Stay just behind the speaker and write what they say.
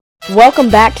Welcome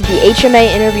back to the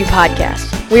HMA Interview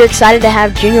Podcast. We are excited to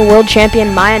have Junior World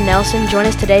Champion Maya Nelson join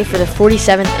us today for the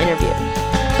 47th interview.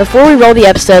 Before we roll the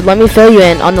episode, let me fill you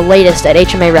in on the latest at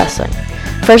HMA Wrestling.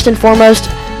 First and foremost,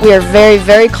 we are very,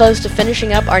 very close to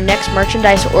finishing up our next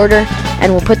merchandise order,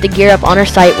 and we'll put the gear up on our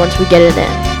site once we get it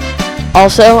in.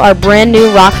 Also, our brand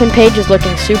new Rockfin page is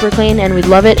looking super clean, and we'd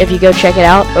love it if you go check it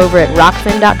out over at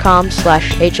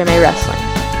rockfin.com/HMA Wrestling.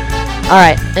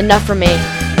 Alright, enough from me.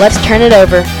 Let's turn it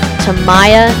over to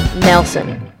Maya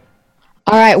Nelson.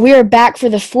 All right, we are back for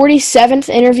the 47th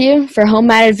interview for Home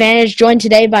Mat Advantage, joined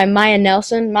today by Maya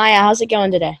Nelson. Maya, how's it going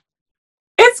today?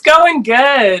 It's going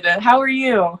good. How are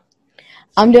you?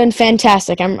 I'm doing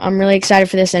fantastic. I'm really excited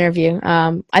for this interview.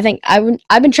 I think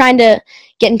I've been trying to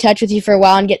get in touch with you for a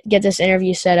while and get this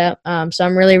interview set up. So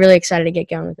I'm really, really excited to get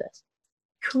going with this.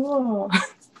 Cool.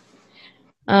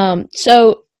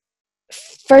 So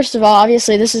first of all,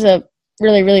 obviously this is a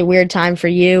really, really weird time for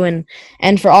you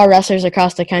and for all wrestlers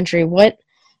across the country. What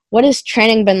has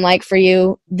training been like for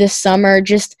you this summer?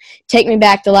 Just take me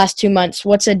back the last 2 months.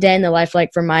 What's a day in the life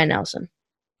like for Maya Nelson?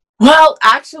 Well,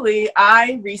 actually,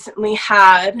 I recently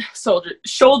had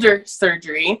shoulder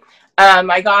surgery.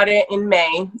 I got it in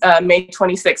May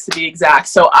 26th to be exact.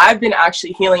 So I've been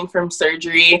actually healing from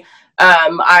surgery.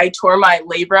 I tore my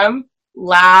labrum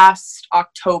last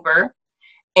October.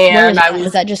 And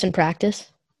was that just in practice?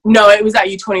 No, it was at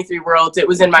U23 Worlds. It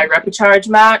was in my repechage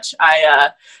match. I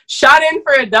shot in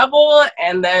for a double,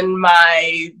 and then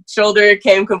my shoulder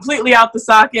came completely out the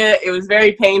socket. It was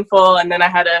very painful, and then I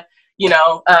had to,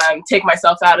 take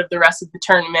myself out of the rest of the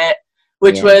tournament,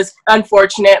 which was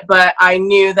unfortunate, but I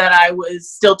knew that I was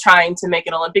still trying to make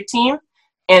an Olympic team.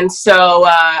 And so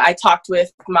I talked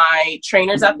with my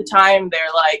trainers at the time.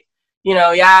 They're like,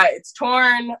 it's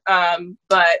torn,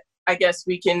 but I guess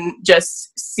we can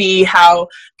just see how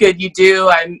good you do.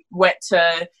 I went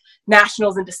to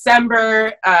nationals in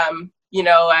December. I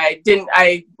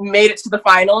made it to the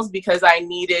finals because I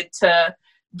needed to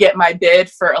get my bid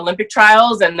for Olympic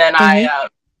trials. And then I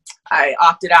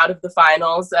opted out of the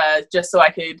finals just so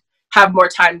I could have more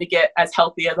time to get as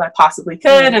healthy as I possibly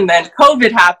could. And then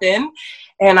COVID happened,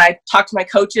 and I talked to my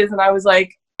coaches and I was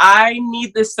like, I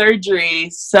need this surgery.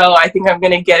 So I think I'm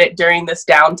going to get it during this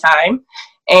downtime.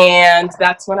 And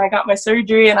that's when I got my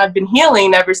surgery, and I've been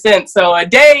healing ever since. So a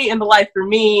day in the life for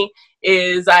me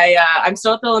is I'm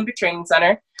still at the Olympic Training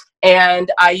Center,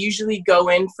 and I usually go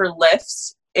in for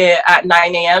lifts at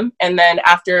 9 a.m. And then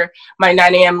after my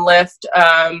 9 a.m. lift,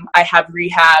 I have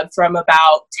rehab from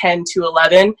about 10 to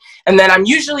 11. And then I'm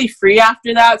usually free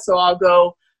after that. So I'll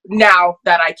go, now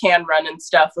that I can run and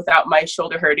stuff without my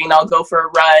shoulder hurting, I'll go for a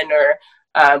run or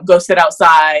go sit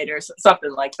outside or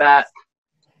something like that.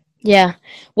 Yeah,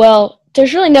 well,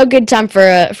 there's really no good time for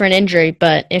an injury,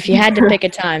 but if you had to pick a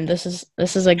time, this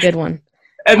is a good one.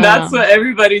 And that's what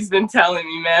everybody's been telling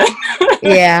me, man.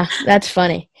 Yeah, that's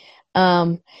funny.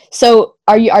 So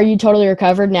are you totally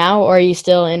recovered now, or are you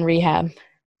still in rehab?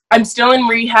 I'm still in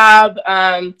rehab.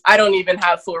 I don't even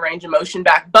have full range of motion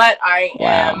back, but I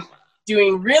am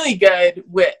doing really good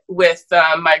with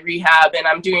my rehab, and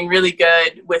I'm doing really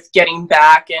good with getting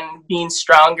back and being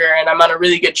stronger, and I'm on a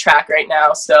really good track right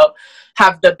now, so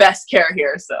have the best care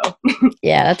here. So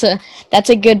yeah, that's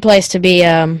a good place to be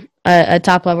a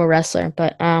top level wrestler.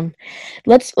 But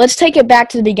let's take it back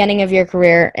to the beginning of your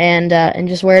career and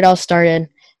just where it all started.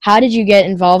 How did you get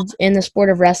involved in the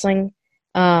sport of wrestling?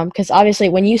 Because obviously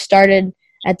when you started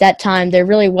at that time, there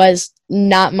really was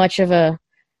not much of a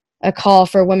call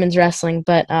for women's wrestling,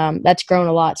 but that's grown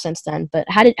a lot since then. But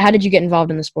how did you get involved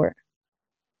in the sport?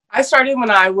 I started when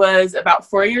I was about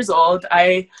 4 years old.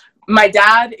 My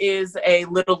dad is a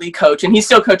Little League coach, and he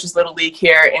still coaches Little League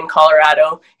here in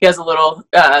Colorado. He has a little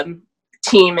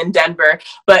team in Denver,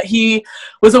 but he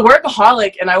was a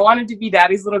workaholic, and I wanted to be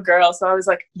daddy's little girl. So I was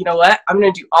like, you know what? I'm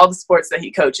going to do all the sports that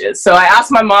he coaches. So I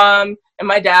asked my mom and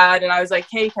my dad, and I was like,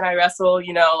 hey, can I wrestle?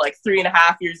 Like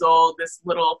 3.5 years old, this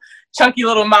little chunky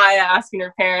little Maya asking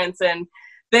her parents, and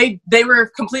they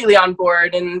were completely on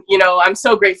board. And, I'm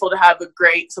so grateful to have a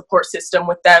great support system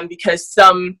with them, because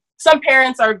some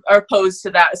parents are opposed to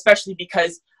that, especially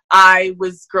because I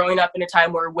was growing up in a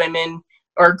time where women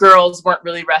or girls weren't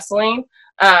really wrestling.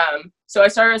 So I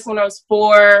started wrestling when I was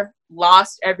 4,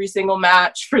 lost every single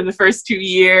match for the first 2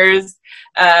 years.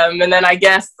 And then I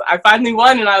guess I finally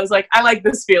won, and I was like, I like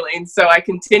this feeling. So I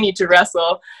continued to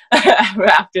wrestle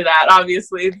after that.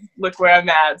 Obviously, look where I'm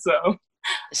at.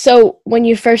 So when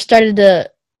you first started to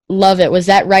love it, was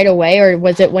that right away, or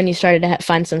was it when you started to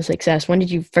find some success? When did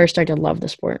you first start to love the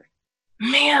sport?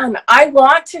 Man, I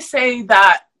want to say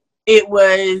that it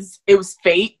was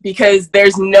fate, because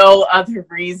there's no other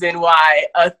reason why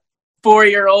a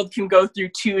 4-year-old can go through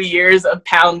 2 years of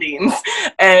poundings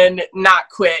and not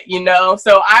quit, you know?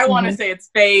 So I want to say it's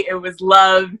fate. It was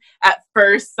love at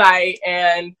first sight.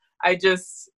 And I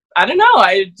don't know.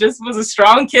 I just was a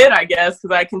strong kid, I guess,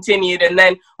 because I continued. And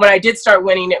then when I did start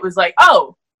winning, it was like,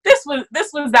 oh, this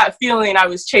was that feeling I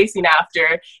was chasing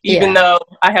after, even though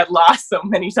I had lost so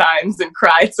many times and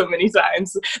cried so many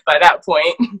times by that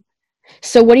point.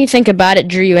 So what do you think about it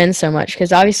drew you in so much?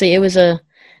 Because obviously it was a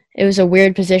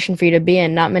weird position for you to be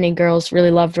in. Not many girls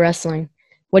really loved wrestling.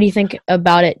 What do you think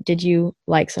about it did you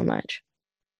like so much?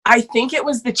 I think it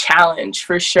was the challenge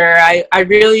for sure.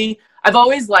 I've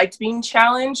always liked being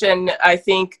challenged, and I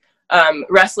think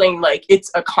wrestling, like, it's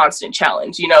a constant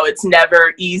challenge. You know, it's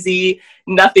never easy.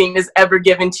 Nothing is ever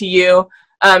given to you.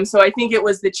 So I think it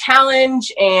was the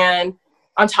challenge, and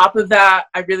on top of that,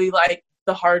 I really like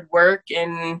the hard work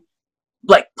and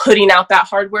like putting out that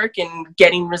hard work and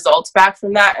getting results back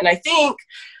from that. And I think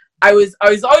I was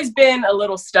always been a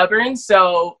little stubborn.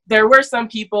 So there were some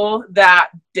people that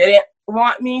didn't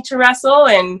want me to wrestle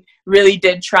and really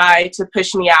did try to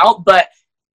push me out. But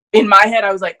in my head,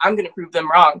 I was like, I'm going to prove them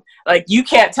wrong. Like, you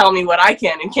can't tell me what I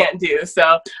can and can't do.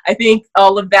 So I think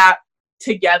all of that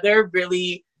together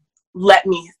really let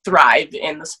me thrive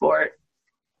in the sport.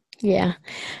 Yeah.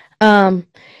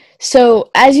 So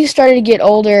as you started to get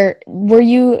older, were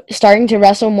you starting to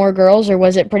wrestle more girls, or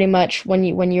was it pretty much when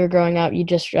you were growing up, you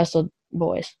just wrestled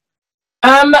boys?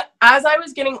 As I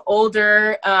was getting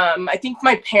older, I think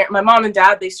my mom and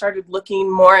dad, they started looking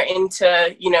more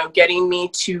into, you know, getting me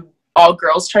to all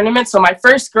girls tournaments. So my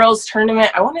first girls tournament,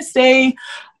 I want to say it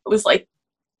was like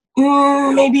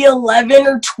maybe 11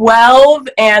 or 12.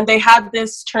 And they had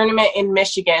this tournament in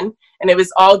Michigan, and it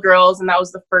was all girls. And that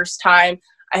was the first time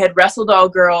I had wrestled all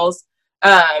girls.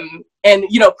 And,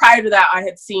 you know, prior to that, I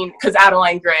had seen, because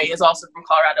Adeline Gray is also from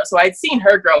Colorado. So I'd seen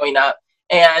her growing up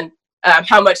and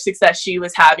how much success she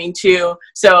was having too.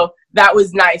 So that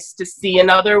was nice to see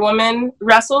another woman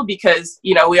wrestle, because,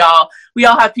 you know, we all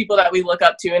have people that we look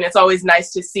up to, and it's always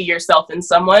nice to see yourself in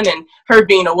someone. And her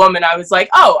being a woman, I was like,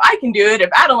 oh, I can do it if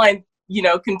Adeline, you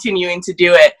know, continuing to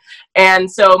do it.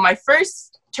 And so my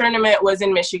first tournament was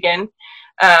in Michigan.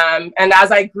 And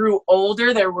as I grew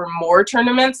older, there were more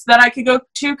tournaments that I could go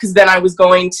to, because then I was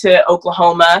going to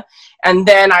Oklahoma. And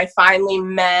then I finally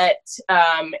met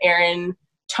Erin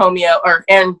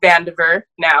Vandiver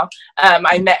now.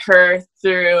 I met her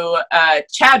through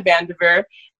Chad Vandiver,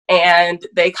 and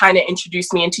they kind of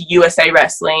introduced me into USA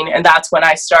Wrestling. And that's when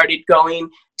I started going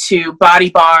to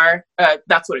Body Bar.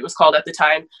 That's what it was called at the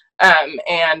time.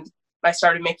 And I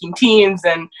started making teams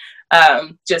and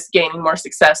just gaining more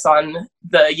success on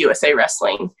the USA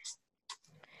Wrestling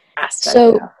aspect.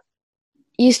 So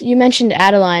you mentioned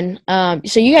Adeline.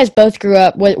 So you guys both grew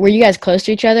up. Were you guys close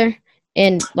to each other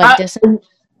in like distance?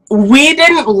 We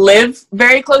didn't live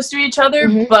very close to each other,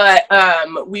 but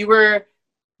we were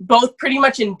both pretty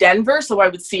much in Denver, so I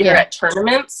would see her at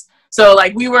tournaments. So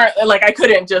like we weren't like, I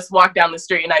couldn't just walk down the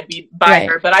street and I'd be by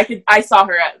her, but I saw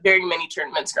her at very many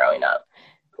tournaments growing up.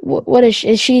 What is she?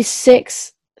 Is she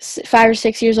 5 or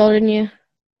 6 years older than you?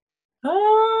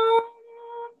 I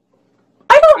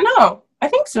don't know. I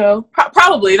think so.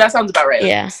 Probably. That sounds about right.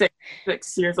 Yeah. Like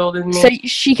 6 years older than me. So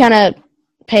she kind of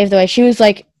paved the way. She was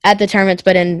like at the tournaments,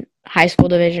 but in high school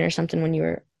division or something when you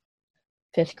were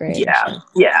 5th grade. Yeah.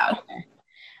 Yeah.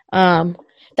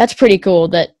 That's pretty cool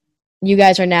that you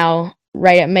guys are now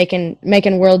right at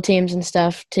making world teams and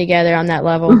stuff together on that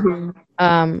level.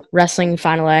 Wrestling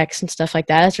Final X and stuff like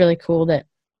that. That's really cool that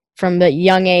from the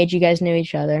young age you guys knew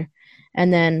each other,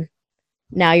 and then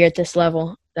now you're at this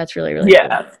level. That's really, really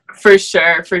cool. For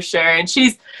sure. And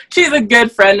she's a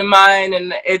good friend of mine,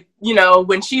 and it, you know,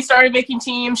 when she started making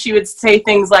teams, she would say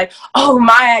things like, oh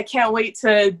Maya, I can't wait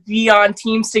to be on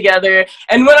teams together.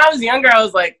 And when I was younger, I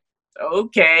was like,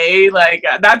 okay, like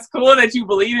that's cool that you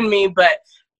believe in me, but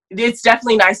it's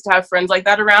definitely nice to have friends like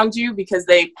that around you, because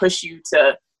they push you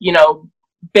to, you know,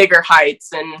 bigger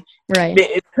heights, and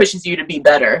it pushes you to be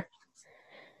better.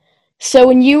 So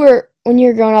when you were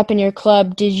growing up in your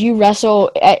club, did you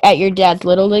wrestle at your dad's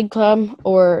Little League club,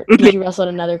 or did you wrestle at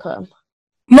another club?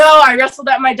 No, I wrestled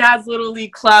at my dad's Little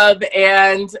League club,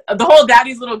 and the whole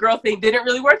daddy's little girl thing didn't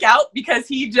really work out, because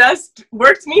he just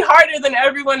worked me harder than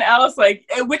everyone else, like,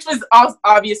 which was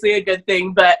obviously a good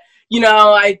thing. But, you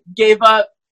know, I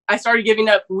started giving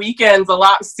up weekends a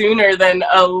lot sooner than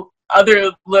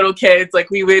other little kids. Like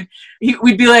we'd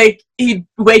be like, he'd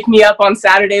wake me up on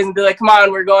Saturdays and be like, come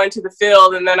on, we're going to the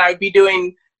field. And then I would be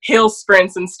doing hill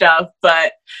sprints and stuff.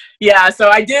 But yeah, so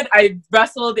I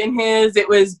wrestled in it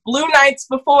was blue nights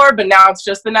before, but now it's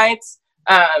just the nights.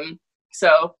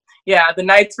 So Yeah, the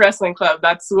Knights Wrestling Club.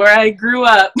 That's where I grew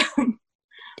up.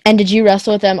 And did you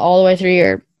wrestle with them all the way through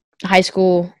your high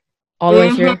school, all the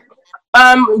way through?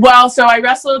 Well, so I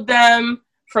wrestled them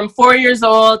from 4 years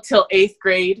old till 8th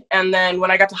grade. And then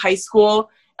when I got to high school,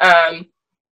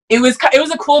 it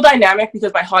was a cool dynamic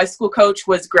because my high school coach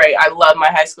was great. I love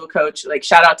my high school coach. Like,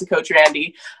 shout out to Coach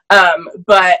Randy.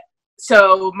 But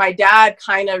so my dad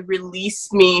kind of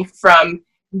released me from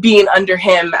being under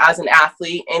him as an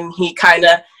athlete, and he kind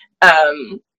of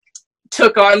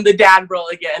took on the dad role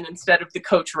again instead of the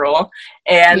coach role.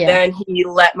 And then he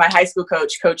let my high school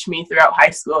coach me throughout high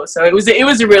school. So it was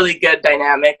a really good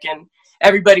dynamic, and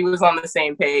everybody was on the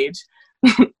same page.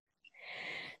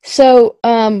 So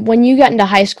when you got into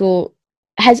high school,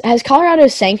 has Colorado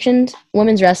sanctioned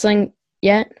women's wrestling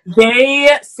yet?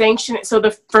 They sanctioned it. So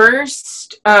the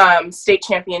first state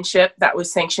championship that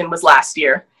was sanctioned was last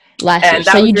year.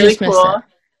 So you really just missed it.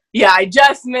 Yeah, I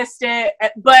just missed it.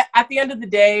 But at the end of the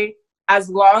day, as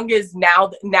long as now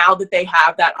that they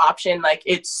have that option, like,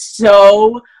 it's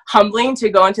so humbling to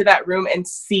go into that room and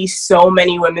see so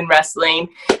many women wrestling.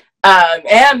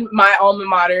 And my alma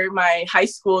mater, my high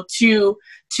school, two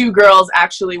girls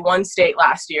actually won state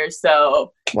last year.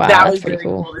 So wow, that was really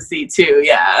cool to see too.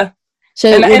 Yeah. So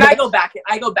and I go back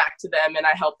to them and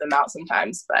I help them out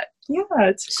sometimes. But yeah,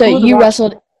 it's so cool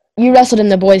you wrestled in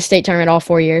the boys' state tournament all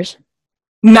 4 years?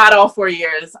 Not all 4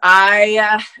 years.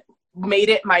 I made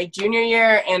it my junior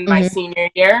year and my senior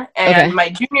year. And my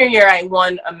junior year, I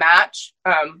won a match.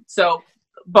 So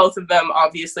both of them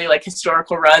obviously like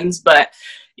historical runs, but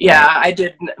yeah, I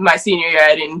did my senior year.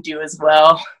 I didn't do as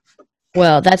well.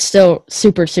 Well, that's still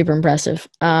super, super impressive.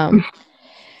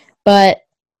 But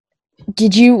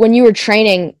did you, when you were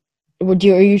training, were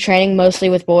you training mostly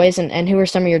with boys, and who were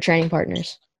some of your training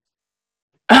partners?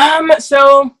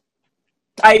 So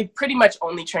I pretty much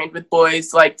only trained with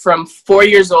boys, like from 4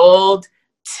 years old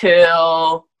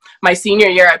till my senior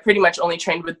year. I pretty much only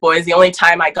trained with boys. The only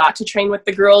time I got to train with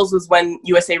the girls was when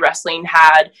USA Wrestling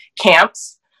had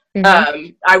camps.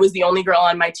 I was the only girl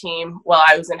on my team while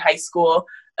I was in high school,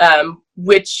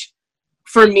 which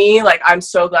for me, like, I'm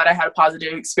so glad I had a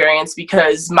positive experience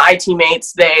because my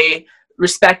teammates, they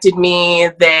respected me.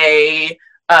 They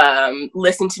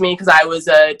listened to me because I was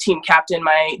a team captain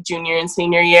my junior and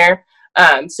senior year.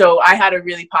 So I had a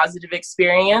really positive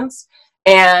experience.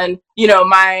 And, you know,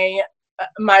 my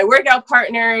workout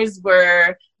partners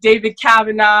were David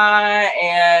Kavanaugh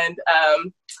and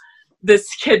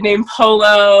this kid named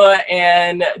Polo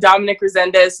and Dominic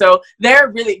Resendez. So they're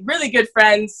really, really good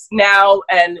friends now,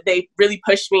 and they really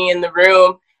pushed me in the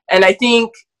room. And I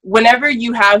think whenever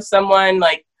you have someone,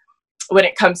 like, when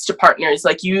it comes to partners,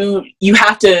 like, you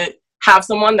have to have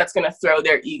someone that's going to throw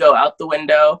their ego out the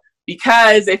window,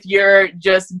 because if you're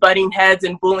just butting heads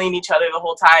and bullying each other the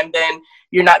whole time, then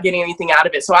you're not getting anything out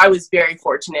of it. So I was very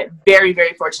fortunate, very,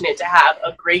 very fortunate to have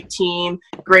a great team,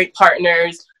 great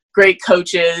partners, great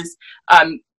coaches.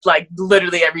 Like,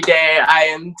 literally every day, I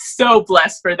am so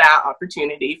blessed for that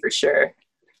opportunity, for sure.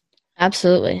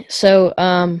 Absolutely. So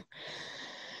I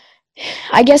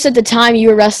guess at the time you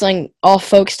were wrestling all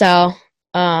folk style,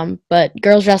 but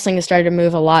girls wrestling has started to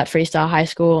move a lot freestyle high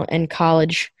school and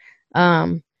college.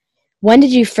 When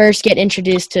did you first get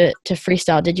introduced to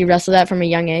freestyle? Did you wrestle that from a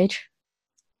young age?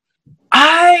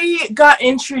 I got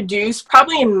introduced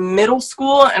probably in middle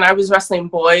school, and I was wrestling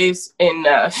boys in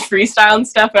freestyle and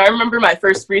stuff. And I remember my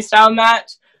first freestyle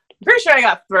match. I'm pretty sure I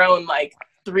got thrown like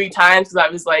 3 times because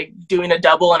I was like doing a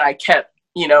double, and I kept,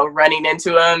 you know, running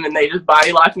into them, and they just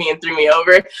body locked me and threw me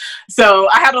over. So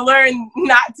I had to learn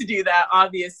not to do that,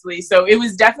 obviously. So it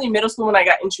was definitely middle school when I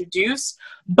got introduced,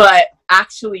 but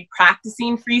actually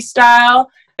practicing freestyle,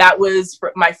 that was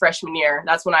my freshman year.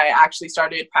 That's when I actually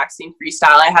started practicing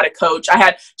freestyle. I had a coach. I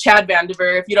had Chad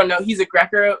Vandiver. If you don't know, he's a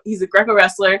Greco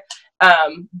wrestler,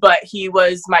 but he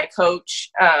was my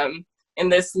coach in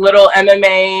this little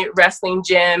MMA wrestling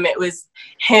gym. It was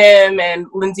him and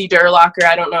Lindsay Durlocker.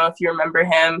 I don't know if you remember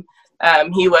him.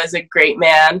 He was a great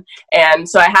man. And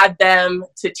so I had them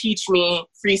to teach me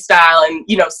freestyle and,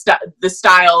 you know, the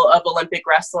style of Olympic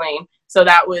wrestling. So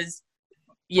that was,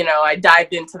 you know, I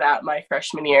dived into that my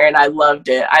freshman year, and I loved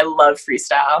it. I love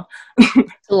freestyle.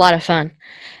 It's a lot of fun.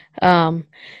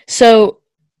 So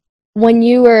when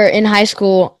you were in high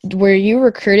school, were you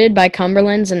recruited by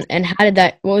Cumberland's, and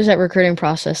what was that recruiting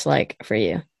process like for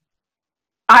you?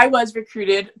 I was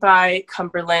recruited by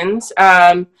Cumberland's.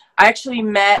 I actually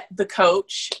met the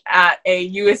coach at a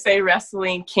USA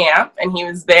Wrestling camp, and he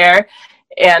was there.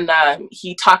 And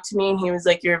he talked to me, and he was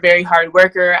like, "You're a very hard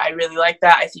worker. I really like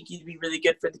that. I think you'd be really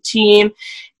good for the team."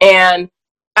 And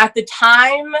at the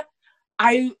time,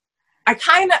 I I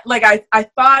kind of like I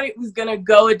thought it was gonna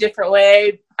go a different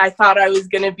way. I thought I was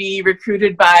gonna be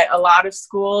recruited by a lot of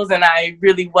schools, and I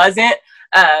really wasn't.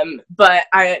 But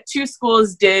two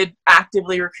schools did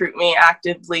actively recruit me,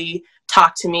 actively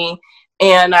talk to me,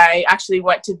 and I actually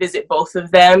went to visit both of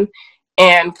them.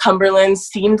 And Cumberland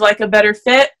seemed like a better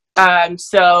fit.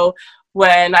 So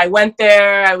when I went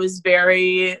there, I was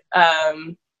very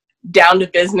down to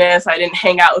business. I didn't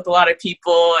hang out with a lot of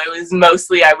people. It was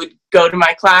mostly I would go to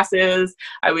my classes.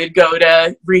 I would go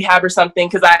to rehab or something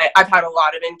because I've had a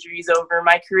lot of injuries over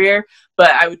my career, but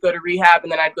I would go to rehab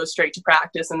and then I'd go straight to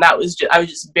practice. And I was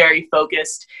just very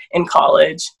focused in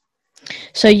college.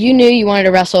 So you knew you wanted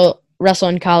to wrestle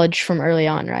in college from early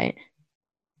on, right?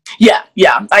 Yeah.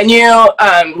 I knew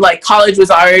like college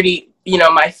was already,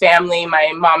 my family,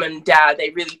 my mom and dad,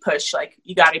 they really push, like,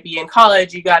 you got to be in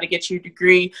college, you got to get your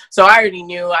degree. So I already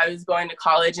knew I was going to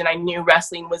college, and I knew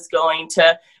wrestling was going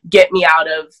to get me out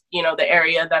of, the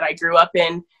area that I grew up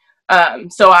in.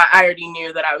 So I already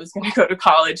knew that I was going to go to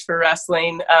college for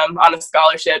wrestling on a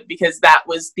scholarship, because that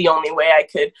was the only way I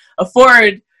could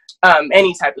afford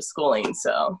any type of schooling.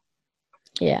 So.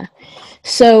 Yeah.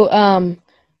 So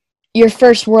your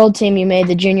first world team, you made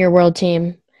the junior world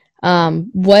team.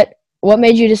 What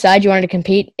made you decide you wanted to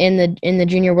compete in the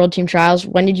junior world team trials?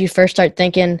 When did you first start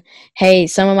thinking, hey,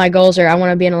 some of my goals are I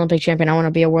want to be an Olympic champion, I want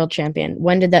to be a world champion?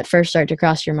 When did that first start to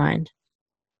cross your mind?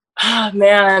 Oh,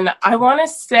 man, I want to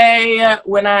say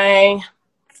when I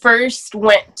first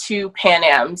went to Pan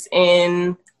Ams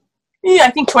in,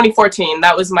 I think 2014.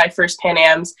 That was my first Pan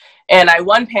Ams, and I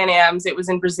won Pan Ams. It was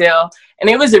in Brazil, and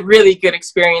it was a really good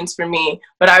experience for me.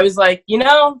 But I was like,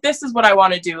 this is what I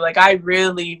want to do. Like, I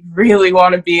really, really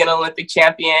want to be an Olympic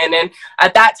champion. And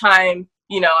at that time,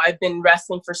 I've been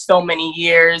wrestling for so many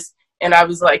years, and I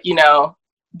was like,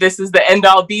 this is the end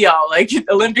all be all, like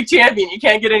Olympic champion. You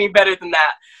can't get any better than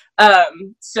that.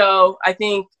 So I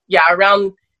think,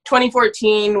 around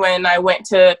 2014, when I went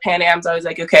to Pan Ams, I was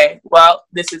like, okay, well,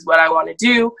 this is what I want to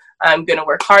do. I'm going to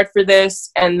work hard for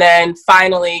this. And then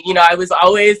finally, I was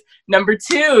always number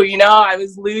two. I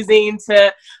was losing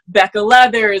to Becca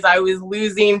Leathers. I was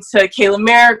losing to Kayla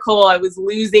Miracle. I was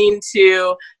losing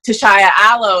to Shia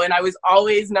Allo, and I was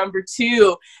always number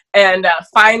two. And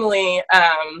finally,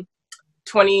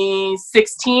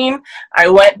 2016, I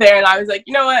went there and I was like,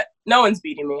 you know what? No one's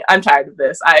beating me. I'm tired of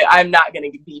this. I'm not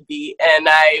going to be beat. And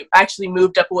I actually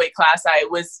moved up a weight class. I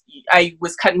was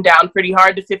cutting down pretty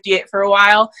hard to 58 for a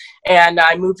while. And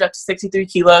I moved up to 63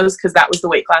 kilos because that was the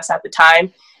weight class at the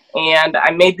time. And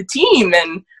I made the team,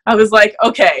 and I was like,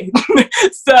 okay.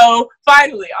 So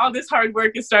finally, all this hard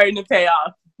work is starting to pay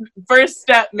off. First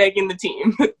step, making the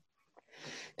team.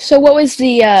 So what was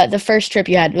the first trip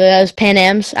you had? Was Pan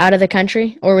Am's out of the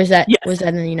country, or was that Yes. Was that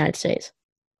in the United States?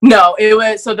 No, it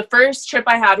was, so the first trip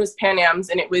I had was Pan Am's,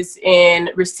 and it was in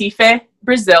Recife,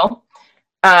 Brazil.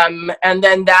 And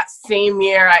then that same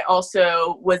year, I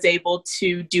also was able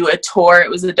to do a tour.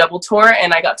 It was a double tour,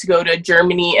 and I got to go to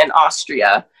Germany and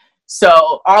Austria.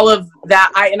 So all of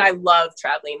that, I love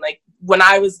traveling. Like, when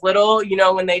I was little,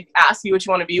 when they ask you what you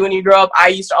want to be when you grow up, I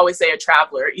used to always say a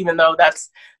traveler, even though that's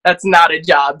not a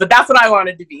job, but that's what I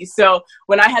wanted to be. So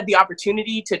when I had the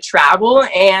opportunity to travel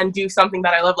and do something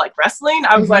that I love, like wrestling,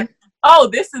 I was like, oh,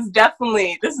 this is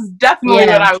definitely what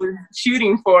I was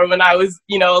shooting for when I was,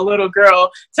 a little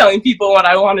girl telling people what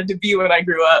I wanted to be when I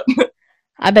grew up.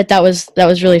 I bet that was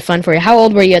really fun for you. How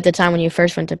old were you at the time when you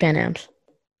first went to Pan Am's?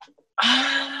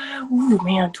 Oh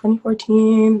man,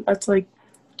 2014. That's like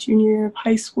junior year of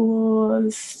high school.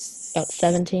 About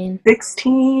 17.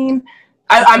 16.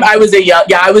 I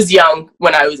was young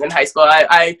when I was in high school.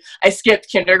 I skipped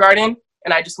kindergarten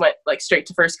and I just went like straight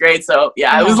to first grade. So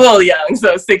yeah, I was a little young.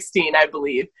 So 16, I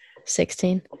believe.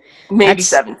 16. Maybe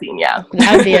 17. Yeah.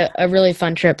 That'd be a really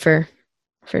fun trip for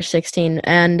 16.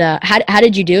 And how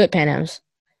did you do at Pan Am's?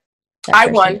 I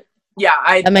won. Year?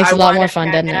 Yeah, that makes it a lot more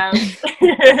fun, doesn't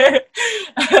it?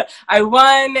 I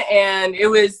won, and it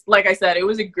was, like I said, it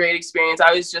was a great experience.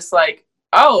 I was just like,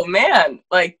 oh man,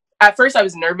 like at first I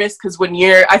was nervous because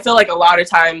I feel like a lot of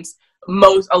times,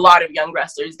 a lot of young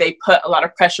wrestlers, they put a lot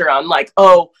of pressure on, like,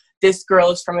 oh, this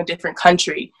girl is from a different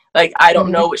country. Like, I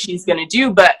don't know what she's going to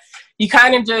do, but you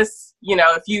kind of just,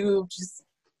 if you just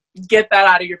get that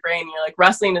out of your brain, you're like,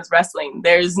 wrestling is wrestling.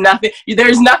 There's nothing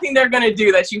they're going to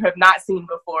do that you have not seen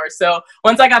before. So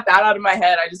once I got that out of my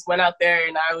head, I just went out there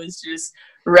and I was just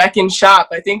wrecking shop.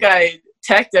 I think I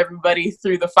teched everybody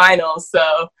through the finals.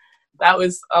 So that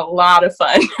was a lot of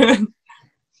fun.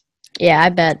 Yeah, I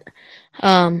bet.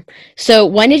 So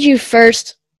what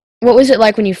was it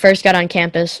like when you first got on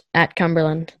campus at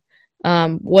Cumberland?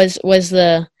 Was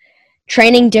the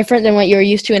training different than what you were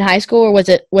used to in high school, or was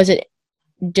it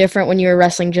different when you were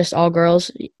wrestling just all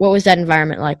girls? What was that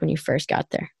environment like when you first got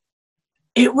there?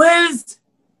 It was,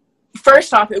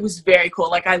 first off, it was very cool.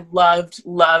 Like, I loved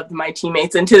my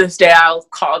teammates, and to this day I'll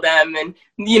call them and,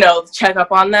 you know, check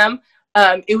up on them.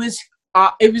 It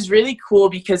was really cool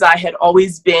because I had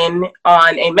always been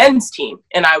on a men's team,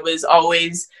 and I was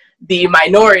always the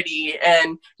minority,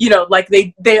 and, you know, like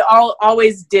they all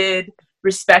always did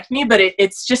respect me, but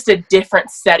it's just a different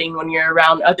setting when you're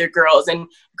around other girls, and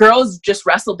girls just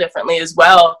wrestle differently as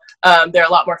well. They're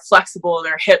a lot more flexible,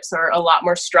 their hips are a lot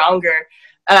more stronger.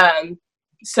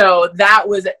 So that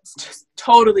was just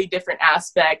totally different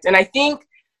aspect. And I think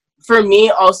for me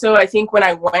also, I think when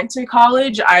I went to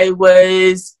college, I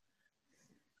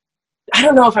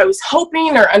don't know if I was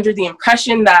hoping or under the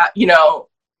impression that, you know,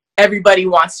 everybody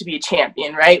wants to be a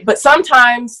champion, right? But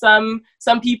sometimes some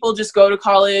people just go to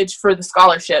college for the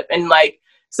scholarship, and like,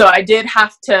 so I did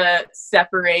have to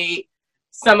separate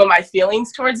some of my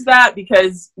feelings towards that,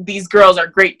 because these girls are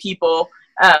great people,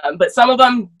 but some of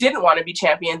them didn't want to be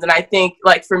champions. And I think,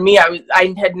 like, for me,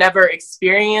 I had never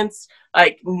experienced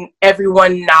like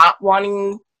everyone not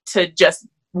wanting to just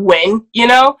win, you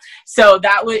know? So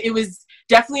it was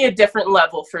definitely a different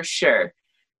level for sure.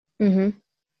 Mm-hmm.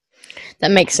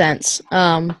 That makes sense.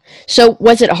 So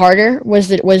was it harder? Was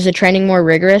the training more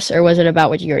rigorous, or was it about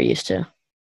what you were used to?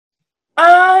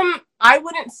 I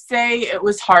wouldn't say it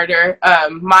was harder.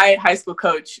 My high school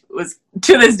coach was,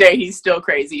 to this day, he's still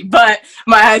crazy, but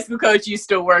my high school coach used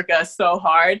to work us so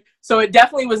hard. So it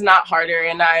definitely was not harder.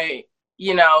 And I,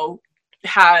 you know,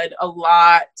 had a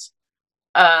lot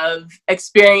of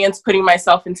experience putting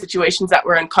myself in situations that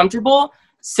were uncomfortable.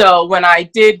 So when I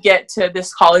did get to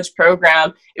this college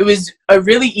program, it was a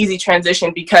really easy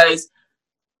transition because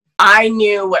I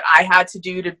knew what I had to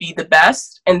do to be the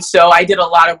best. And so I did a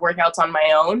lot of workouts on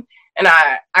my own. And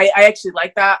I actually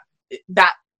like that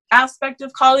aspect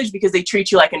of college, because they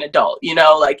treat you like an adult, you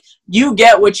know, like you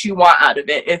get what you want out of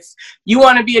it. If you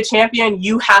want to be a champion,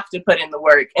 you have to put in the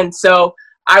work. And so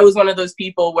I was one of those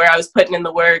people where I was putting in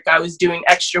the work. I was doing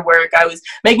extra work. I was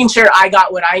making sure I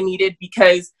got what I needed,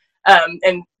 because,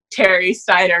 and Terry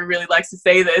Steiner really likes to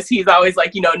say this. He's always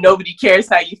like, you know, nobody cares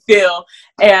how you feel.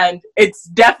 And it's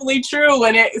definitely true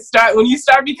when you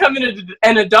start becoming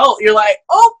an adult, you're like,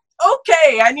 oh,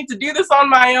 okay, I need to do this on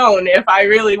my own if I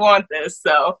really want this.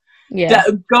 So yeah,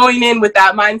 going in with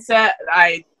that mindset,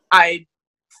 I,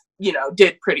 you know,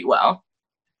 did pretty well.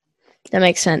 That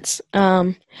makes sense.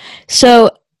 So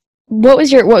what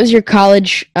was your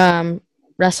college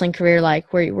wrestling career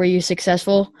like? Were you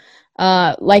successful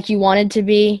like you wanted to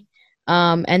be?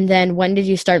 And then when did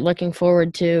you start looking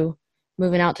forward to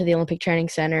moving out to the Olympic Training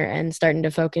Center and starting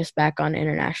to focus back on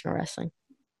international wrestling?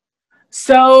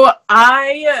 So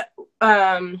I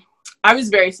was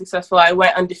very successful. I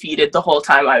went undefeated the whole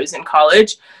time I was in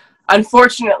college.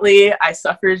 Unfortunately, I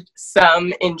suffered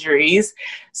some injuries,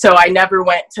 so I never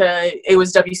went to. It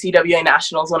was WCWA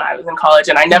Nationals when I was in college,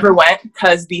 and I never went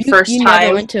because the first time. You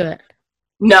never went to it?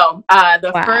 No,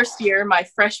 first year, my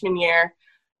freshman year,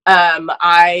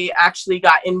 I actually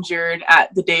got injured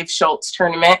at the Dave Schultz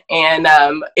tournament, and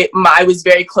I was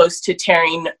very close to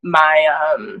tearing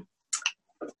my.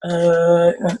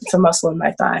 It's a muscle in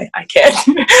my thigh. I can't.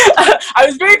 I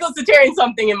was very close to tearing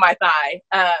something in my thigh.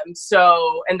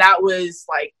 And that was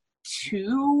like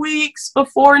 2 weeks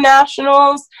before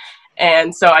nationals.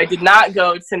 And so I did not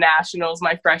go to nationals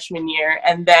my freshman year.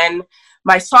 And then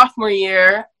my sophomore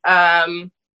year,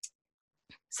 some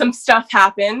stuff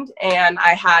happened and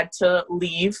I had to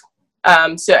leave.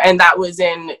 And that was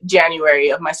in January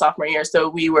of my sophomore year. So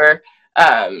we were,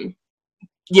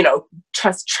 you know,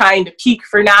 just trying to peak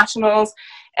for nationals,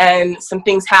 and some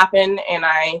things happened, and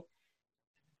I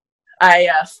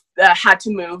had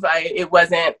to move. It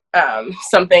wasn't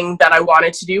something that I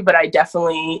wanted to do, but I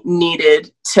definitely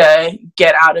needed to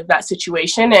get out of that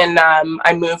situation. And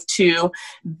I moved to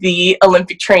the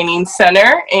Olympic Training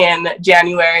Center in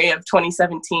January of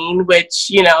 2017, which,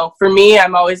 you know, for me,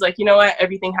 I'm always like, you know what,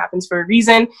 everything happens for a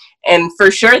reason. And for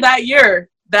sure that year,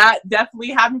 that definitely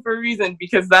happened for a reason,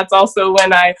 because that's also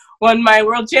when I won my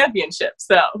world championship.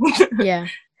 So yeah,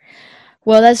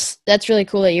 well, that's really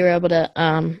cool that you were able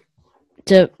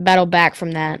to battle back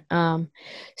from that.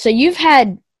 So you've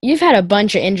had a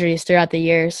bunch of injuries throughout the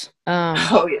years.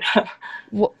 Oh yeah.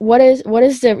 What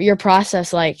is your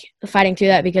process like fighting through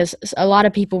that? Because a lot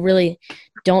of people really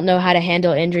don't know how to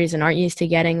handle injuries and aren't used to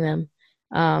getting them.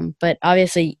 But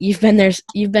obviously you've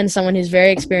been someone who's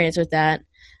very experienced with that.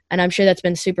 And I'm sure that's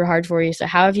been super hard for you. So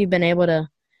how have you been able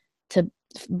to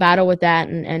battle with that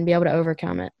and be able to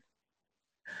overcome it?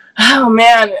 Oh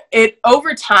man, it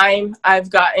over time I've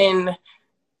gotten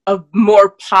a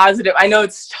more positive. I know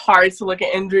it's hard to look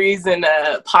at injuries in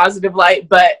a positive light,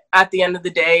 but at the end of the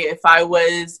day, if I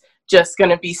was just going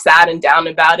to be sad and down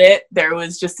about it, there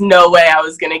was just no way I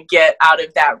was going to get out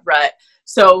of that rut.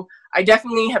 So I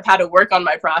definitely have had to work on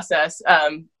my process,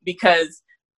 because,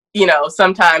 you know,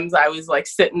 sometimes I was like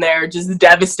sitting there just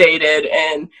devastated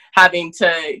and having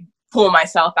to pull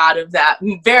myself out of that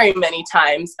very many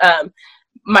times.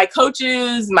 My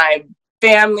coaches, my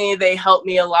family, they helped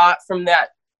me a lot from that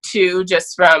too,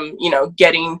 just from, you know,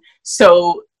 getting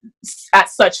so at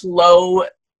such low,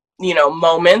 you know,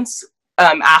 moments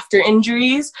after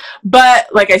injuries. But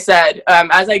like I said,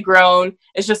 as I grown,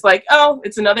 it's just like, oh,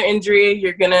 it's another injury.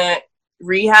 You're going to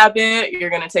rehab it. You're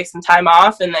going to take some time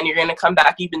off, and then you're going to come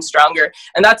back even stronger.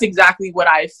 And that's exactly what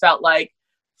I felt like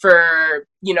for,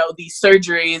 you know, these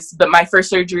surgeries. But my first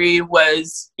surgery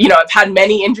was, you know, I've had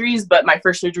many injuries, but my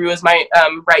first surgery was my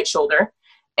right shoulder.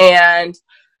 And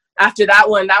after that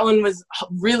one was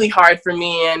really hard for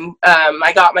me. And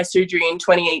I got my surgery in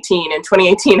 2018, and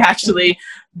 2018 actually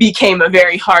became a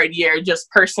very hard year, just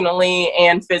personally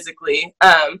and physically.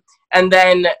 And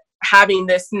then having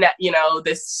this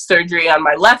this surgery on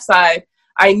my left side,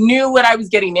 I knew what I was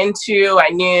getting into. I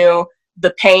knew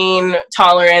the pain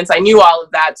tolerance. I knew all of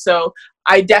that. So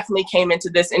I definitely came into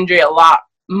this injury a lot,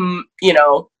 you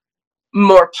know,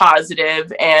 more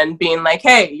positive and being like,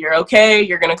 hey, you're okay,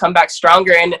 you're gonna come back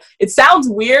stronger. And it sounds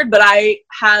weird, but I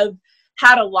have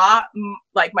had a lot,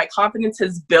 like my confidence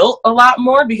has built a lot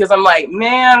more, because I'm like,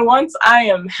 man, once I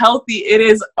am healthy, it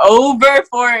is over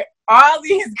for all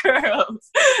these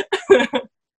girls.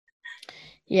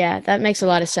 Yeah, that makes a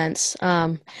lot of sense.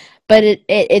 But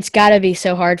it's got to be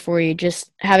so hard for you,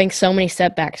 just having so many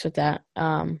setbacks with that.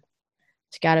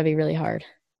 It's got to be really hard.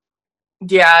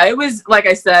 Yeah, it was, like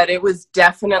I said, it was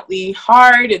definitely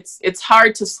hard. It's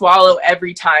hard to swallow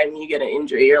every time you get an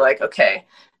injury. You're like, okay,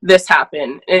 this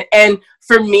happened. And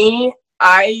for me,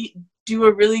 I do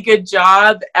a really good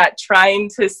job at trying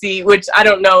to see, which I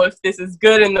don't know if this is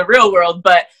good in the real world,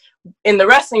 but in the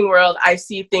wrestling world, I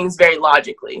see things very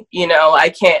logically. You know, I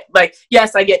can't, like,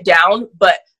 yes, I get down,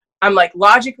 but I'm like,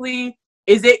 logically,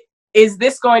 is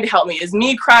this going to help me? Is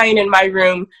me crying in my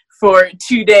room for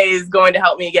 2 days going to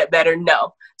help me get better?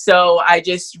 No. So I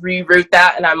just reroute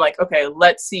that, and I'm like, okay,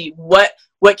 let's see what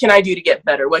can I do to get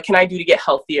better? What can I do to get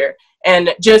healthier?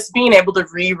 And just being able to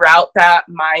reroute that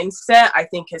mindset, I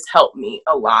think, has helped me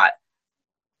a lot.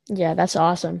 Yeah, that's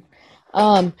awesome.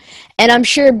 And I'm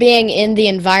sure being in the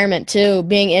environment too,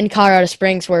 being in Colorado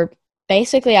Springs, where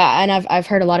basically, I've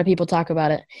heard a lot of people talk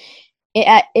about it.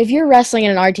 If you're wrestling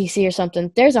in an RTC or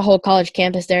something, there's a whole college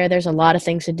campus there. There's a lot of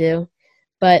things to do.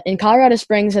 But in Colorado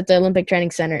Springs at the Olympic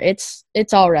Training Center, it's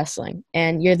all wrestling,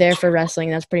 and you're there for wrestling.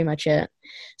 And that's pretty much it.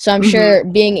 So I'm sure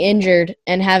being injured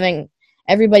and having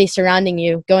everybody surrounding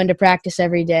you, going to practice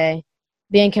every day,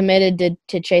 being committed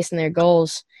to chasing their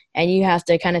goals, and you have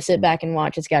to kind of sit back and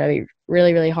watch. It's got to be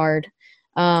really, really hard.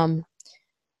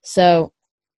 So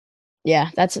yeah,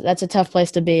 that's a tough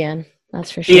place to be in. That's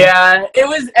for sure. Yeah, it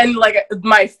was. And like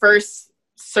my first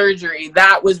surgery,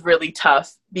 that was really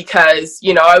tough, because,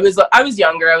 you know, I was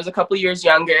younger. I was a couple years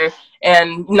younger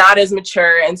and not as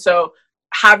mature. And so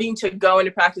having to go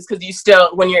into practice, because you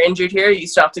still, when you're injured here, you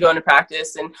still have to go into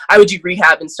practice. And I would do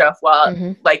rehab and stuff while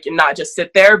like, and not just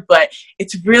sit there. But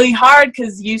it's really hard,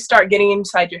 because you start getting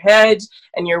inside your head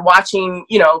and you're watching,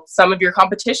 you know, some of your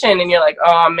competition, and you're like,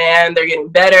 oh man, they're getting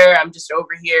better. I'm just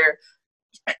over here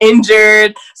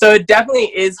injured. So it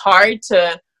definitely is hard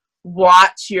to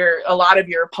watch a lot of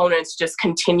your opponents just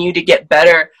continue to get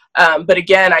better. But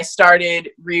again, I started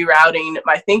rerouting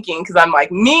my thinking, because I'm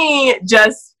like, me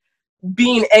just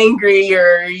being angry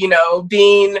or, you know,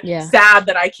 being sad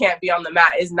that I can't be on the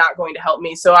mat is not going to help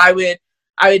me. So I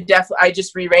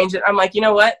just rearrange it. I'm like, you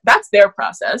know what? That's their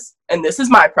process, and this is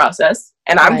my process,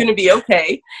 and I'm going to be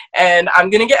okay, and I'm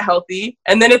going to get healthy,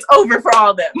 and then it's over for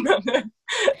all of them.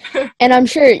 And I'm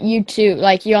sure you too,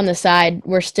 like you on the side,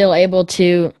 were still able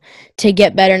to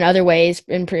get better in other ways,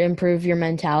 improve your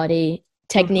mentality,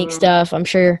 technique stuff. I'm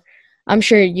sure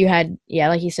you had,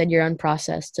 like you said, your own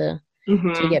process to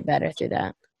get better through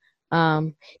that.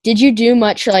 Did you do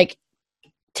much like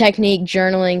technique,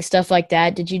 journaling, stuff like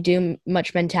that? Did you do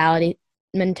much mentality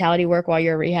work while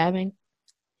you were rehabbing?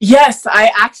 Yes,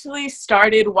 I actually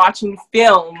started watching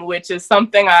film, which is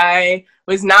something I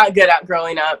was not good at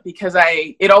growing up, because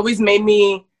it always made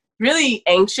me really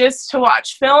anxious to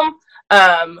watch film.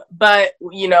 But,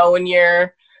 you know, when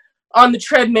you're on the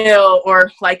treadmill,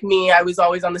 or like me, I was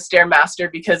always on the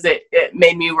Stairmaster, because it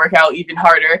made me work out even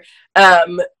harder.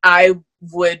 I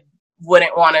would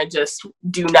wouldn't want to just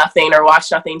do nothing or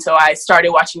watch nothing. So I started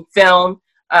watching film.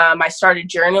 I started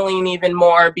journaling even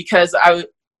more because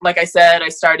like I said, I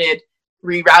started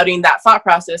rerouting that thought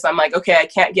process. I'm like, okay, I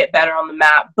can't get better on the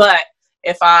mat, but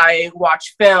if I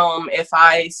watch film, if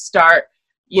I start,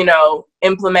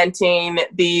 implementing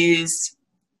these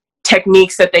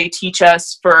techniques that they teach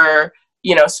us for,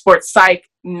 sports psych,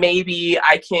 maybe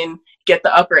I can get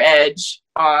the upper edge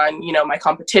on, my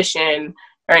competition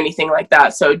or anything like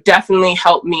that. So definitely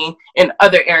helped me in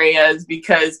other areas,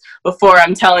 because before,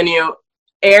 I'm telling you,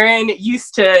 Aaron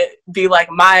used to be like,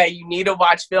 Maya, you need to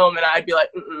watch film. And I'd be like,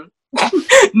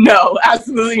 no,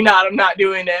 absolutely not. I'm not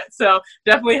doing it. So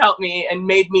definitely helped me and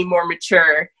made me more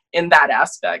mature in that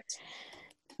aspect.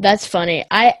 That's funny.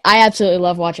 I absolutely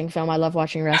love watching film. I love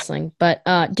watching wrestling. But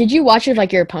did you watch with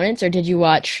like your opponents, or did you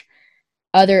watch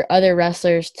other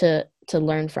wrestlers to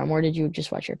learn from, or did you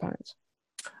just watch your opponents?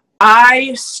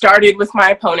 I started with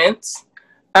my opponents,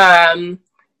 and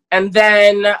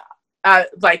then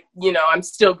I'm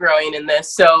still growing in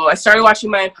this. So I started watching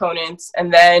my opponents,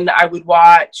 and then I would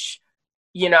watch,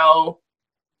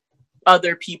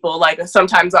 other people. Like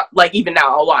sometimes, like even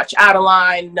now, I'll watch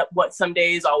Adeline. Some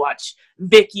days I'll watch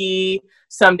Vicky.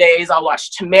 Some days I'll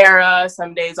watch Tamara.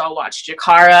 Some days I'll watch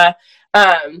Jakara.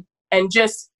 And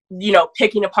just,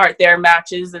 picking apart their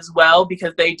matches as well,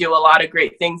 because they do a lot of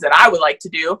great things that I would like to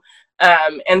do.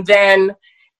 And then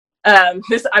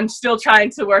I'm still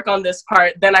trying to work on this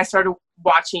part. Then I started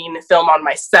watching film on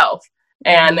myself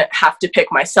and have to pick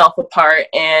myself apart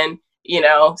and,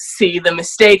 see the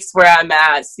mistakes where I'm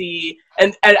at,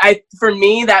 for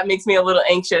me, that makes me a little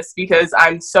anxious because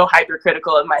I'm so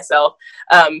hypercritical of myself.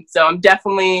 So I'm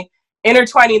definitely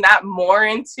intertwining that more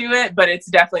into it, but it's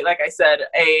definitely, like I said,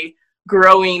 a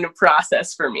growing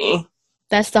process for me.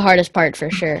 That's the hardest part for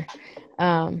sure.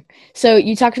 So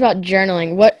you talked about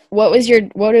journaling.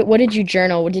 What did you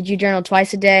journal? Did you journal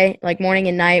twice a day, like morning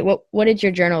and night? What did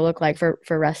your journal look like for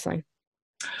wrestling?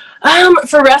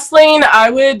 For wrestling,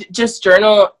 I would just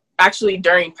journal actually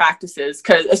during practices,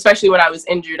 because especially when I was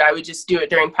injured, I would just do it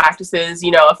during practices.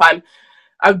 I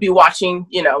would be watching,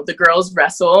 the girls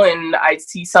wrestle, and I'd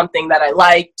see something that I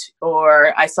liked,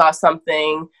 or I saw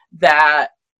something that,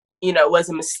 was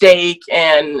a mistake,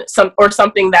 and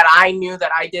something that I knew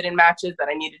that I did in matches that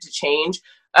I needed to change.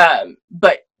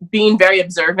 But being very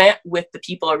observant with the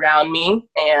people around me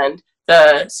and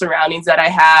the surroundings that I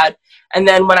had. And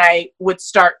then when I would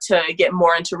start to get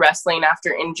more into wrestling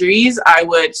after injuries, I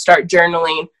would start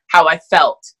journaling how I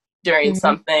felt during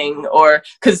something, or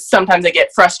because sometimes I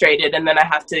get frustrated and then I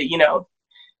have to,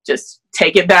 just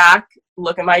take it back,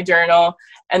 look at my journal.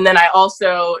 And then I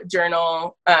also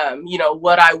journal,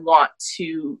 what I want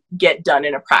to get done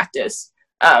in a practice,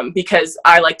 because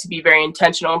I like to be very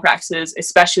intentional in practices,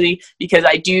 especially because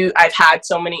I've had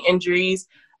so many injuries.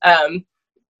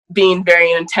 Being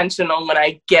very intentional when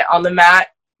I get on the mat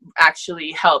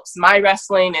actually helps my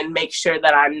wrestling and make sure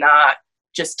that I'm not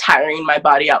just tiring my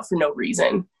body out for no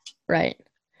reason. Right.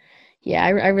 Yeah, I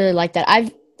really like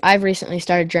that. I've recently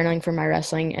started journaling for my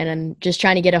wrestling, and I'm just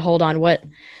trying to get a hold on what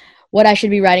I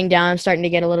should be writing down. I'm starting to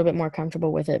get a little bit more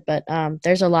comfortable with it, but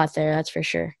there's a lot there, that's for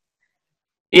sure.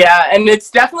 Yeah, and it's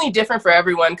definitely different for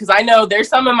everyone, because I know there's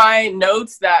some of my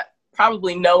notes that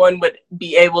probably no one would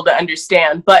be able to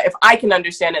understand, but if I can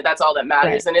understand it, that's all that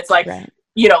matters. Right. And it's like,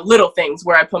 little things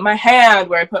where I put my hand,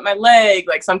 where I put my leg,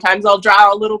 like sometimes I'll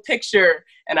draw a little picture,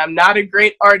 and I'm not a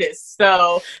great artist,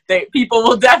 so people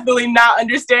will definitely not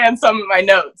understand some of my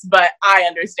notes, but I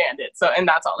understand it. So, and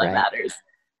that's all that matters.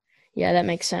 Yeah, that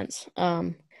makes sense.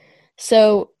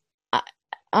 So I'm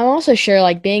also sure,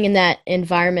 like, being in that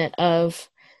environment of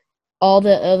all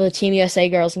the Team USA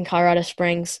girls in Colorado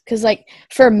Springs, because like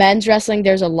for men's wrestling,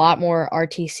 there's a lot more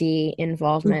RTC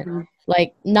involvement.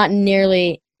 Like not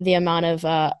nearly the amount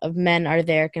of men are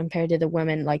there compared to the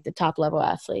women, like the top level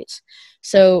athletes.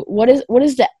 So what is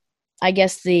the, I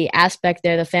guess, the aspect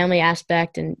there, the family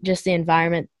aspect, and just the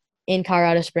environment in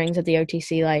Colorado Springs at the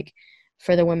OTC, like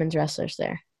for the women's wrestlers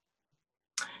there?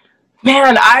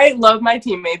 Man, I love my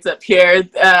teammates up here,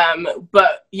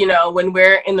 but when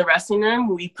we're in the wrestling room,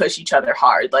 we push each other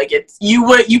hard. Like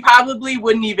you probably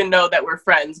wouldn't even know that we're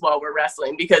friends while we're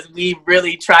wrestling, because we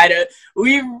really try to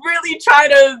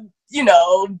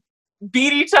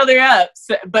beat each other up.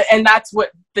 So, and that's what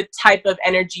the type of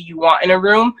energy you want in a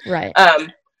room, right?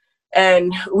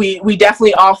 And we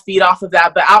definitely all feed off of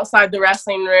that. But outside the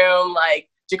wrestling room, like,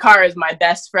 Jakara is my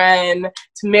best friend.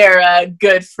 Tamara,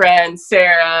 good friend.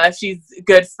 Sarah, she's a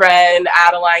good friend.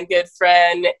 Adeline, good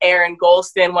friend. Aaron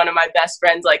Golston, one of my best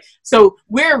friends. Like, so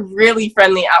we're really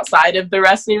friendly outside of the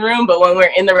wrestling room, but when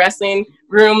we're in the wrestling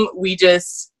room, we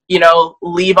just,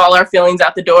 leave all our feelings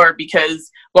at the door, because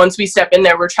once we step in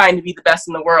there, we're trying to be the best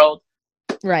in the world.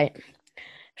 Right.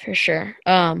 For sure.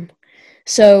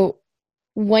 So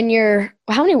when you're,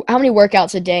 how many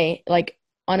workouts a day, like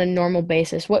on a normal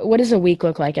basis, what does a week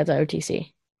look like at the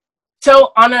OTC?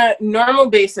 So on a normal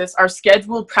basis, our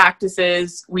scheduled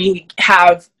practices, we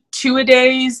have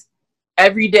 2-a-days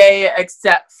every day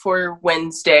except for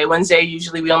Wednesday. Wednesday,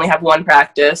 usually we only have one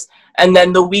practice. And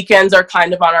then the weekends are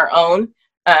kind of on our own,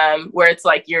 where it's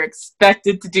like you're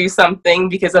expected to do something,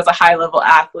 because as a high level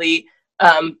athlete,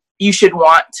 you should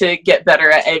want to get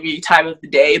better at every time of the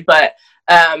day. But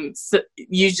so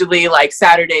usually like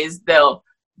Saturdays, they'll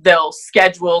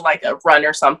schedule like a run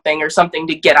or something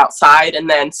to get outside, and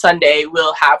then Sunday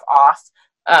we'll have off.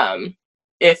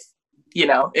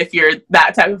 If you're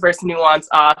that type of person who wants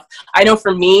off. I know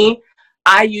for me,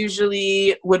 I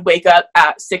usually would wake up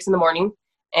at 6 a.m.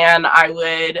 and I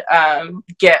would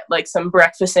get like some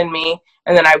breakfast in me,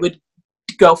 and then I would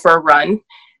go for a run.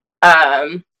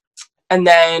 And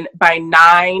then by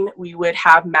 9 we would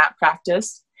have mat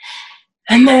practice.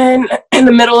 And then in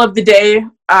the middle of the day,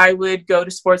 I would go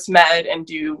to sports med and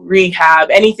do rehab,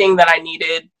 anything that I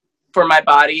needed for my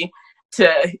body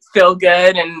to feel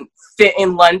good, and fit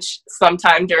in lunch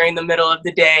sometime during the middle of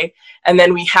the day. And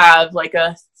then we have like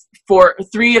a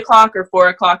 3 o'clock or 4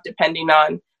 o'clock, depending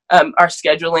on our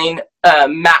scheduling,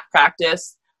 mat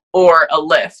practice or a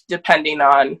lift, depending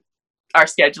on our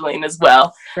scheduling as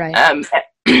well. Right.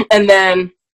 And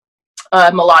then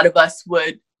a lot of us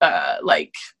would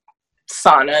like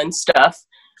sauna and stuff,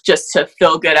 just to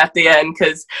feel good at the end,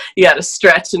 because you got to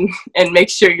stretch and make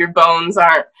sure your bones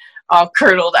aren't all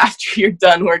curdled after you're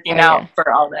done working out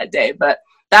for all that day. But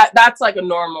that's like a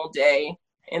normal day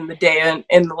in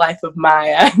the life of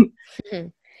Maya.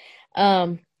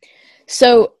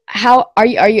 So how are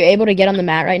you able to get on the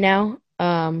mat right now,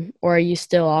 or are you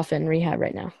still off in rehab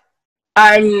right now?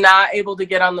 I'm not able to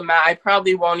get on the mat. I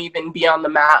probably won't even be on the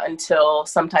mat until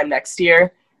sometime next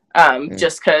year.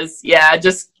 Just because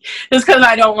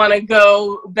I don't want to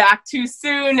go back too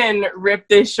soon and rip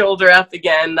this shoulder up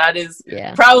again. That is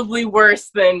probably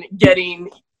worse than getting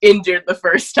injured the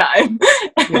first time.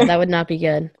 Yeah, that would not be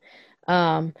good.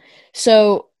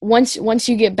 So once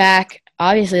you get back,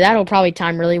 obviously that'll probably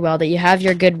time really well that you have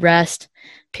your good rest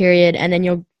period, and then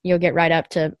you'll get right up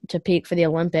to peak for the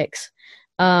Olympics.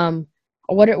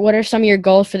 What are some of your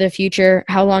goals for the future?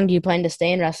 How long do you plan to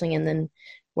stay in wrestling, and then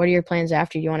what are your plans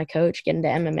after? You want to coach, get into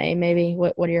MMA maybe?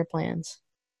 What are your plans?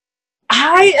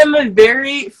 I am a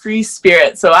very free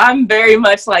spirit, so I'm very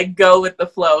much like go with the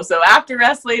flow. So after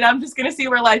wrestling, I'm just going to see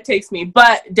where life takes me.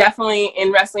 But definitely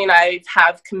in wrestling, I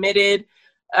have committed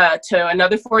to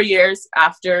another 4 years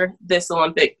after this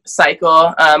Olympic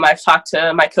cycle. I've talked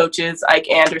to my coaches, Ike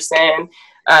Anderson,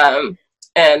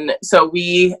 and so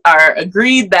we are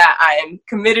agreed that I am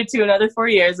committed to another 4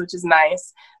 years, which is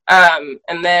nice.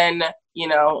 And then,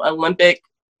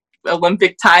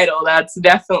 Olympic title, that's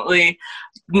definitely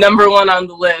number one on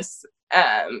the list.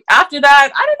 After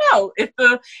that, I don't know,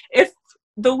 if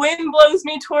the wind blows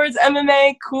me towards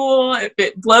MMA, cool. If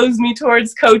it blows me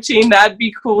towards coaching, that'd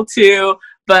be cool too.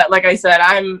 But like I said,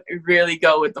 I'm really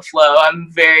go with the flow. I'm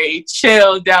very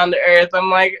chill, down to earth. I'm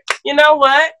like, you know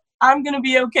what? I'm going to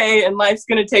be okay, and life's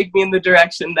going to take me in the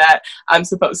direction that I'm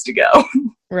supposed to go.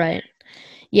 Right.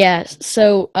 Yeah.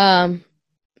 So,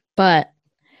 but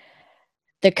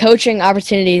the coaching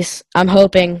opportunities, I'm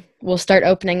hoping, will start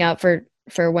opening up for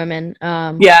women.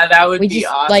 Yeah, that would be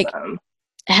awesome. Like,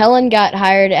 Helen got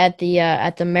hired at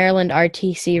the Maryland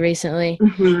RTC recently.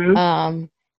 Mm-hmm.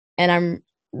 And I'm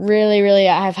really,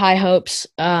 I have high hopes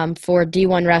for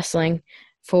D1 wrestling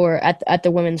at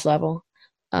the women's level.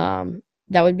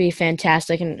 That would be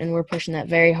fantastic, and we're pushing that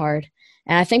very hard.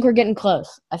 And I think we're getting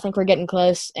close.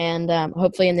 And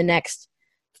hopefully in the next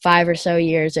 5 or so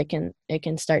years, it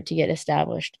can start to get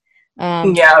established.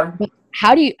 Yeah.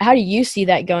 How do you see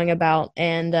that going about,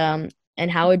 and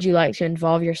how would you like to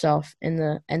involve yourself in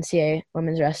the NCAA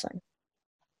women's wrestling?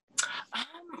 I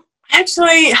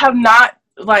actually have not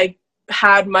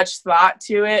had much thought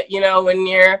to it. When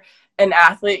you're an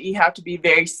athlete, you have to be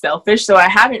very selfish. So I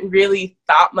haven't really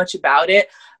thought much about it.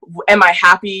 Am I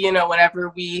happy?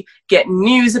 Whenever we get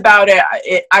news about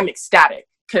it, I'm ecstatic,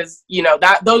 because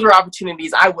those were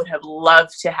opportunities I would have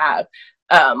loved to have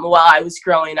while I was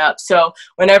growing up. So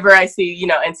whenever I see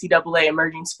NCAA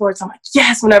emerging sports, I'm like,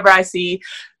 yes. Whenever I see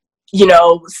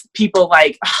people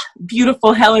like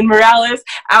beautiful Helen Morales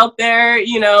out there,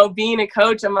 being a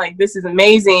coach, I'm like, this is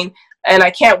amazing. And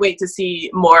I can't wait to see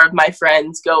more of my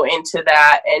friends go into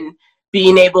that and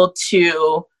being able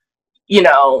to,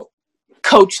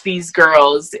 coach these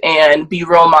girls and be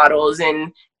role models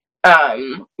and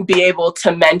be able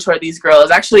to mentor these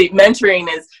girls. Actually, mentoring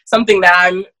is something that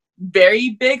I'm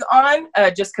very big on,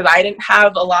 just because I didn't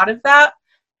have a lot of that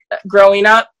growing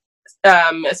up,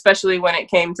 especially when it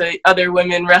came to other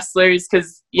women wrestlers,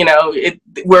 because, you know,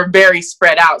 we're very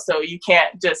spread out, so you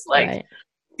can't just like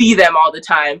see them all the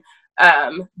time.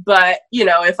 But, you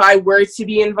know, if I were to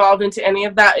be involved into any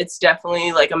of that, it's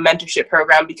definitely like a mentorship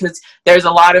program, because there's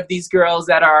a lot of these girls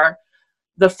that are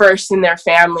the first in their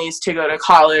families to go to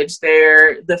college.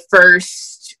 They're the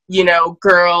first, you know,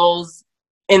 girls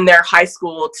in their high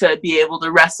school to be able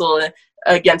to wrestle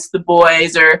against the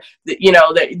boys, or, you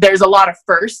know, there's a lot of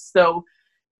firsts. So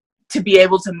to be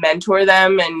able to mentor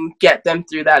them and get them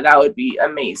through that would be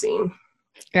amazing.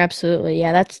 Absolutely.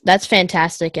 Yeah, that's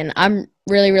fantastic. And I'm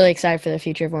really, really excited for the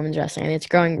future of women's wrestling. I mean, it's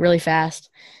growing really fast,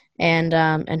 and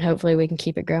hopefully we can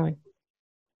keep it growing.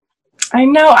 I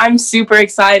know, I'm super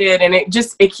excited, and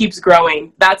it keeps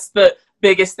growing. That's the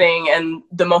biggest thing and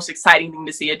the most exciting thing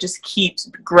to see. It just keeps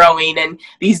growing, and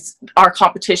our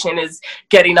competition is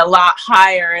getting a lot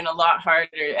higher and a lot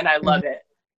harder, and I love it.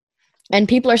 And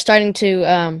people are starting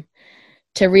to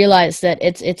realize that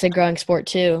it's a growing sport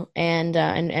too,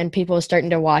 and people are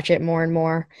starting to watch it more and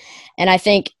more. And I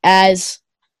think as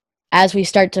we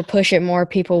start to push it more,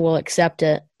 people will accept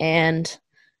it, and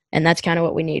that's kind of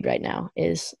what we need right now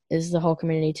is the whole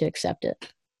community to accept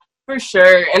it. For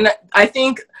sure. And I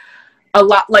think a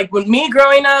lot, like with me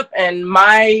growing up, and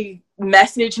my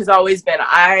message has always been,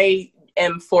 I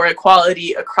am for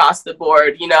equality across the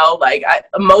board. You know, like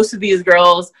most of these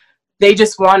girls, they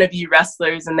just want to be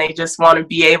wrestlers, and they just want to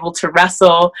be able to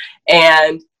wrestle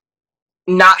and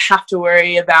not have to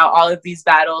worry about all of these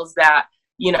battles that,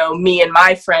 you know, me and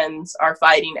my friends are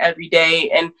fighting every day.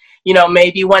 And, you know,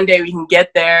 maybe one day we can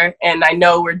get there, and I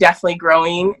know we're definitely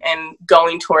growing and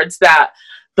going towards that.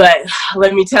 But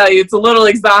let me tell you, it's a little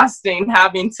exhausting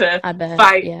having to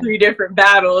fight 3 different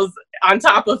battles on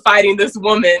top of fighting this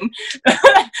woman.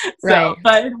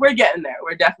 But we're getting there.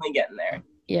 We're definitely getting there.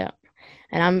 Yeah.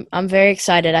 And I'm very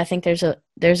excited. I think there's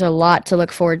a lot to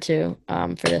look forward to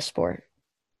for this sport.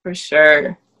 For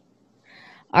sure.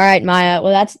 All right, Maya.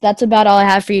 Well, that's about all I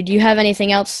have for you. Do you have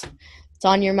anything else that's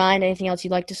on your mind? Anything else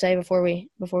you'd like to say before we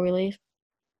leave?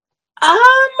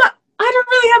 I don't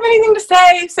really have anything to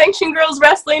say. Sanctioned girls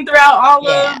wrestling throughout all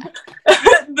of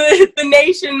the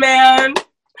nation, man.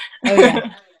 Oh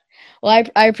yeah. Well,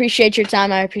 I appreciate your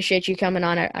time. I appreciate you coming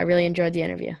on. I really enjoyed the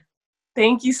interview.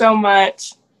 Thank you so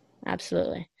much.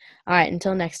 Absolutely. All right,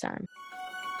 until next time.